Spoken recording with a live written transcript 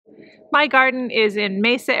My garden is in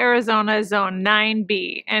Mesa, Arizona, Zone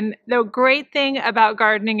 9B. And the great thing about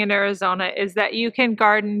gardening in Arizona is that you can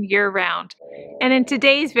garden year-round. And in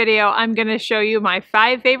today's video, I'm going to show you my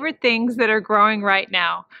 5 favorite things that are growing right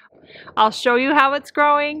now. I'll show you how it's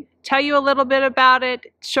growing, tell you a little bit about it,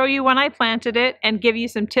 show you when I planted it, and give you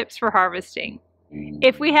some tips for harvesting.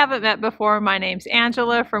 If we haven't met before, my name's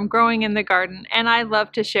Angela from Growing in the Garden, and I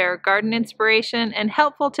love to share garden inspiration and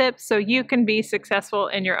helpful tips so you can be successful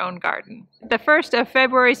in your own garden. The first of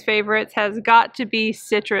February's favorites has got to be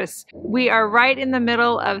citrus. We are right in the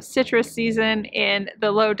middle of citrus season in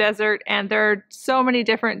the low desert, and there are so many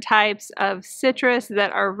different types of citrus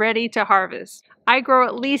that are ready to harvest. I grow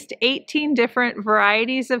at least 18 different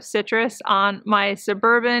varieties of citrus on my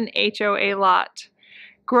suburban HOA lot.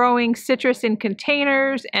 Growing citrus in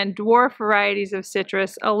containers and dwarf varieties of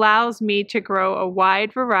citrus allows me to grow a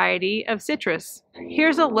wide variety of citrus.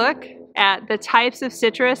 Here's a look at the types of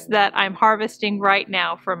citrus that I'm harvesting right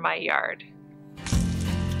now from my yard.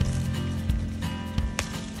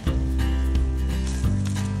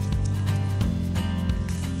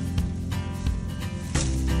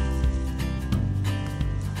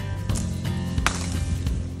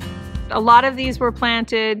 A lot of these were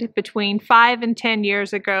planted between 5 and 10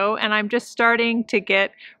 years ago, and I'm just starting to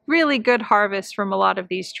get really good harvests from a lot of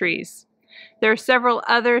these trees. There are several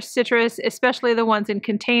other citrus, especially the ones in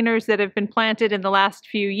containers that have been planted in the last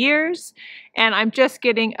few years, and I'm just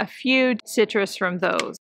getting a few citrus from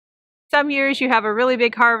those. Some years you have a really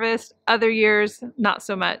big harvest, other years not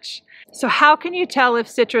so much. So how can you tell if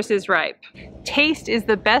citrus is ripe? Taste is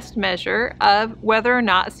the best measure of whether or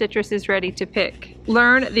not citrus is ready to pick.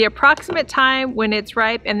 Learn the approximate time when it's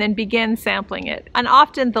ripe and then begin sampling it. And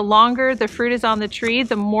often the longer the fruit is on the tree,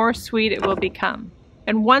 the more sweet it will become.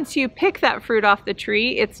 And once you pick that fruit off the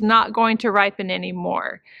tree, it's not going to ripen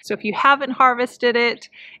anymore. So if you haven't harvested it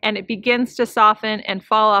and it begins to soften and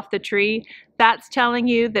fall off the tree, that's telling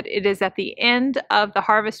you that it is at the end of the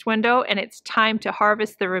harvest window and it's time to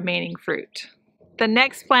harvest the remaining fruit. The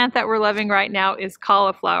next plant that we're loving right now is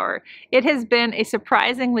cauliflower. It has been a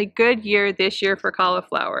surprisingly good year this year for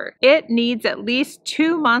cauliflower. It needs at least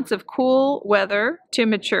 2 months of cool weather to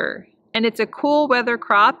mature, and it's a cool weather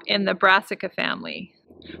crop in the Brassica family.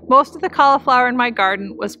 Most of the cauliflower in my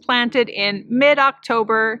garden was planted in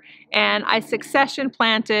mid-October, and I succession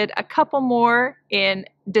planted a couple more in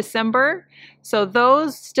December, so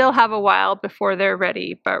those still have a while before they're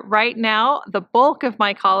ready. But right now, the bulk of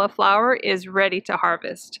my cauliflower is ready to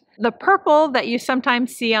harvest. The purple that you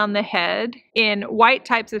sometimes see on the head in white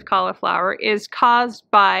types of cauliflower is caused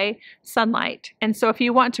by sunlight. And so if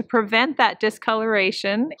you want to prevent that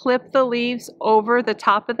discoloration, clip the leaves over the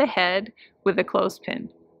top of the head with a clothespin.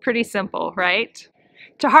 Pretty simple, right?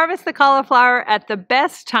 To harvest the cauliflower at the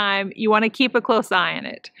best time, you want to keep a close eye on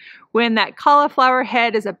it. When that cauliflower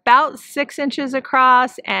head is about 6 inches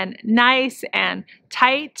across and nice and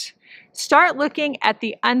tight, start looking at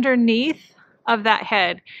the underneath of that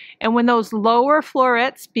head. And when those lower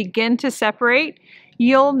florets begin to separate,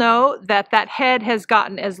 you'll know that that head has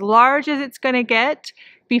gotten as large as it's going to get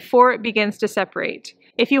before it begins to separate.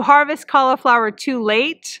 If you harvest cauliflower too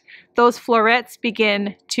late, those florets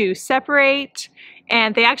begin to separate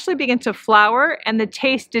and they actually begin to flower and the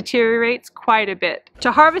taste deteriorates quite a bit.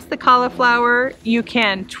 To harvest the cauliflower, you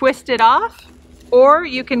can twist it off or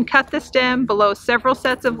you can cut the stem below several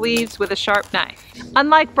sets of leaves with a sharp knife.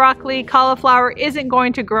 Unlike broccoli, cauliflower isn't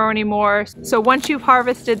going to grow anymore, so once you've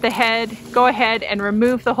harvested the head, go ahead and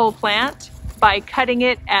remove the whole plant by cutting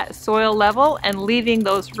it at soil level and leaving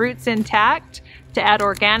those roots intact to add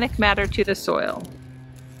organic matter to the soil.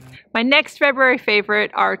 My next February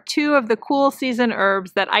favorite are 2 of the cool season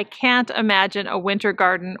herbs that I can't imagine a winter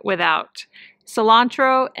garden without: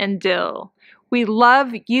 cilantro and dill. We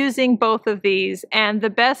love using both of these, and the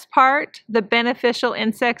best part, the beneficial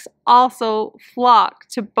insects also flock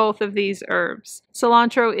to both of these herbs.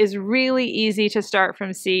 Cilantro is really easy to start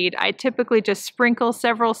from seed. I typically just sprinkle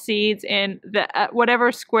several seeds in the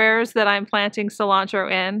whatever squares that I'm planting cilantro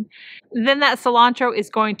in. Then that cilantro is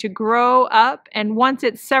going to grow up, and once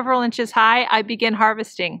it's several inches high, I begin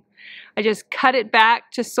harvesting. I just cut it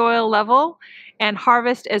back to soil level and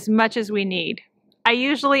harvest as much as we need. I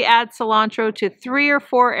usually add cilantro to 3 or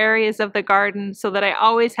 4 areas of the garden so that I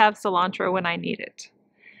always have cilantro when I need it.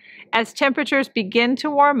 As temperatures begin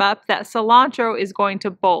to warm up, that cilantro is going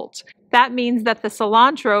to bolt. That means that the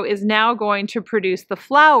cilantro is now going to produce the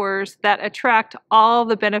flowers that attract all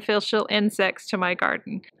the beneficial insects to my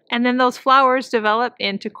garden. And then those flowers develop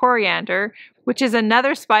into coriander, which is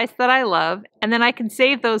another spice that I love, and then I can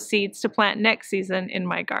save those seeds to plant next season in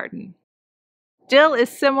my garden. Dill is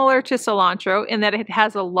similar to cilantro in that it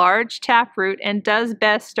has a large taproot and does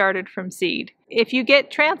best started from seed. If you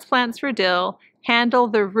get transplants for dill, handle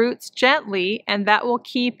the roots gently and that will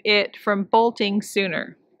keep it from bolting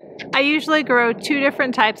sooner. I usually grow two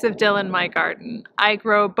different types of dill in my garden. I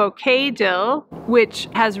grow bouquet dill, which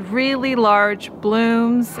has really large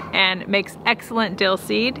blooms and makes excellent dill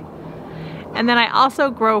seed. And then I also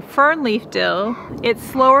grow fern leaf dill. It's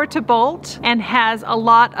slower to bolt and has a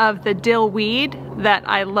lot of the dill weed that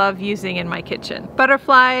I love using in my kitchen.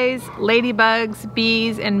 Butterflies, ladybugs,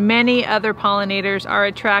 bees, and many other pollinators are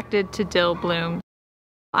attracted to dill bloom.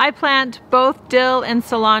 I plant both dill and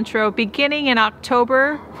cilantro beginning in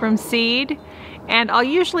October from seed, and I'll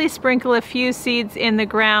usually sprinkle a few seeds in the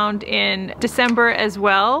ground in December as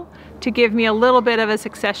well to give me a little bit of a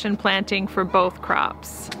succession planting for both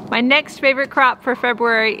crops. My next favorite crop for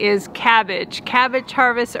February is cabbage. Cabbage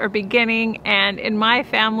harvests are beginning, and in my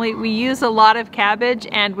family we use a lot of cabbage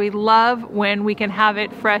and we love when we can have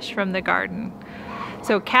it fresh from the garden.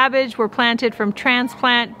 So cabbage were planted from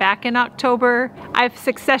transplant back in October. I've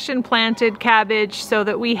succession planted cabbage so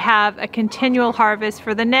that we have a continual harvest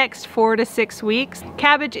for the next 4 to 6 weeks.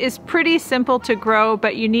 Cabbage is pretty simple to grow,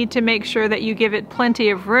 but you need to make sure that you give it plenty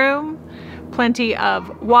of room, plenty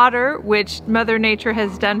of water, which Mother Nature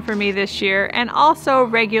has done for me this year, and also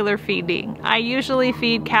regular feeding. I usually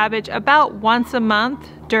feed cabbage about once a month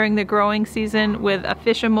during the growing season with a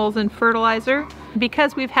fish emulsion fertilizer.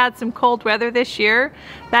 Because we've had some cold weather this year,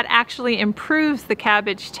 that actually improves the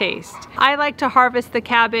cabbage taste. I like to harvest the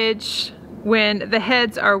cabbage when the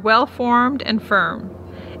heads are well formed and firm,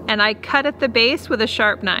 and I cut at the base with a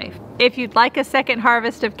sharp knife. If you'd like a second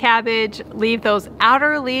harvest of cabbage, leave those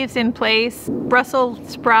outer leaves in place. Brussels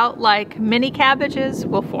sprout like mini cabbages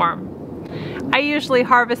will form. I usually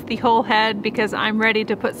harvest the whole head because I'm ready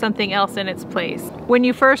to put something else in its place. When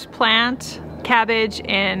you first plant cabbage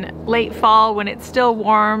in late fall when it's still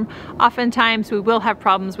warm, oftentimes we will have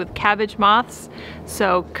problems with cabbage moths.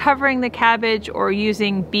 So covering the cabbage or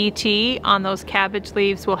using BT on those cabbage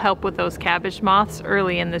leaves will help with those cabbage moths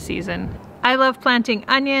early in the season. I love planting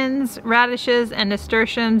onions, radishes, and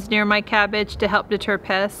nasturtiums near my cabbage to help deter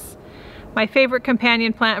pests. My favorite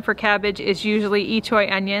companion plant for cabbage is usually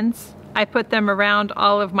Itoy onions. I put them around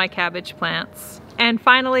all of my cabbage plants. And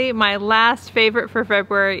finally, my last favorite for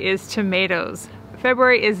February is tomatoes.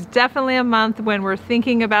 February is definitely a month when we're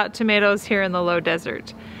thinking about tomatoes here in the low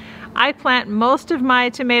desert. I plant most of my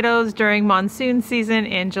tomatoes during monsoon season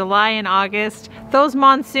in July and August. Those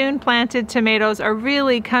monsoon planted tomatoes are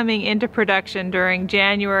really coming into production during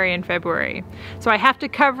January and February. So I have to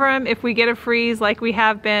cover them if we get a freeze like we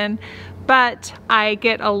have been, but I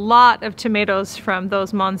get a lot of tomatoes from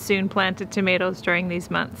those monsoon planted tomatoes during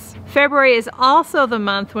these months. February is also the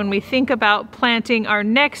month when we think about planting our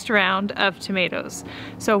next round of tomatoes.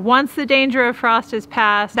 So once the danger of frost is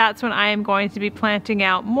past, that's when I am going to be planting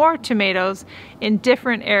out more tomatoes in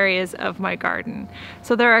different areas of my garden.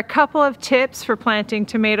 So there are a couple of tips for planting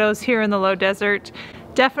tomatoes here in the low desert.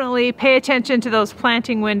 Definitely pay attention to those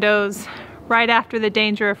planting windows right after the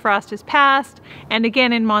danger of frost is past, and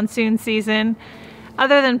again in monsoon season.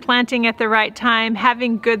 Other than planting at the right time,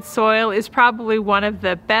 having good soil is probably one of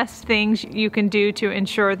the best things you can do to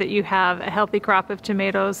ensure that you have a healthy crop of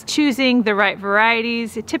tomatoes. Choosing the right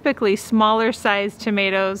varieties, typically smaller sized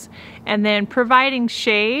tomatoes, and then providing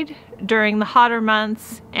shade during the hotter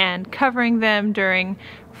months and covering them during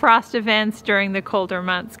frost events during the colder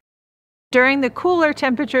months. During the cooler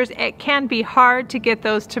temperatures, it can be hard to get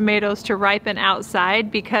those tomatoes to ripen outside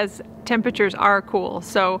because temperatures are cool.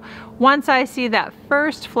 So once I see that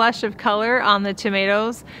first flush of color on the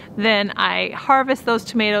tomatoes, then I harvest those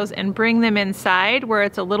tomatoes and bring them inside where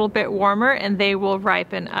it's a little bit warmer and they will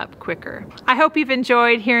ripen up quicker. I hope you've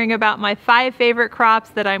enjoyed hearing about my 5 favorite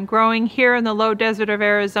crops that I'm growing here in the low desert of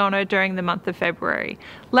Arizona during the month of February.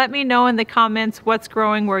 Let me know in the comments what's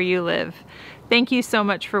growing where you live. Thank you so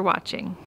much for watching.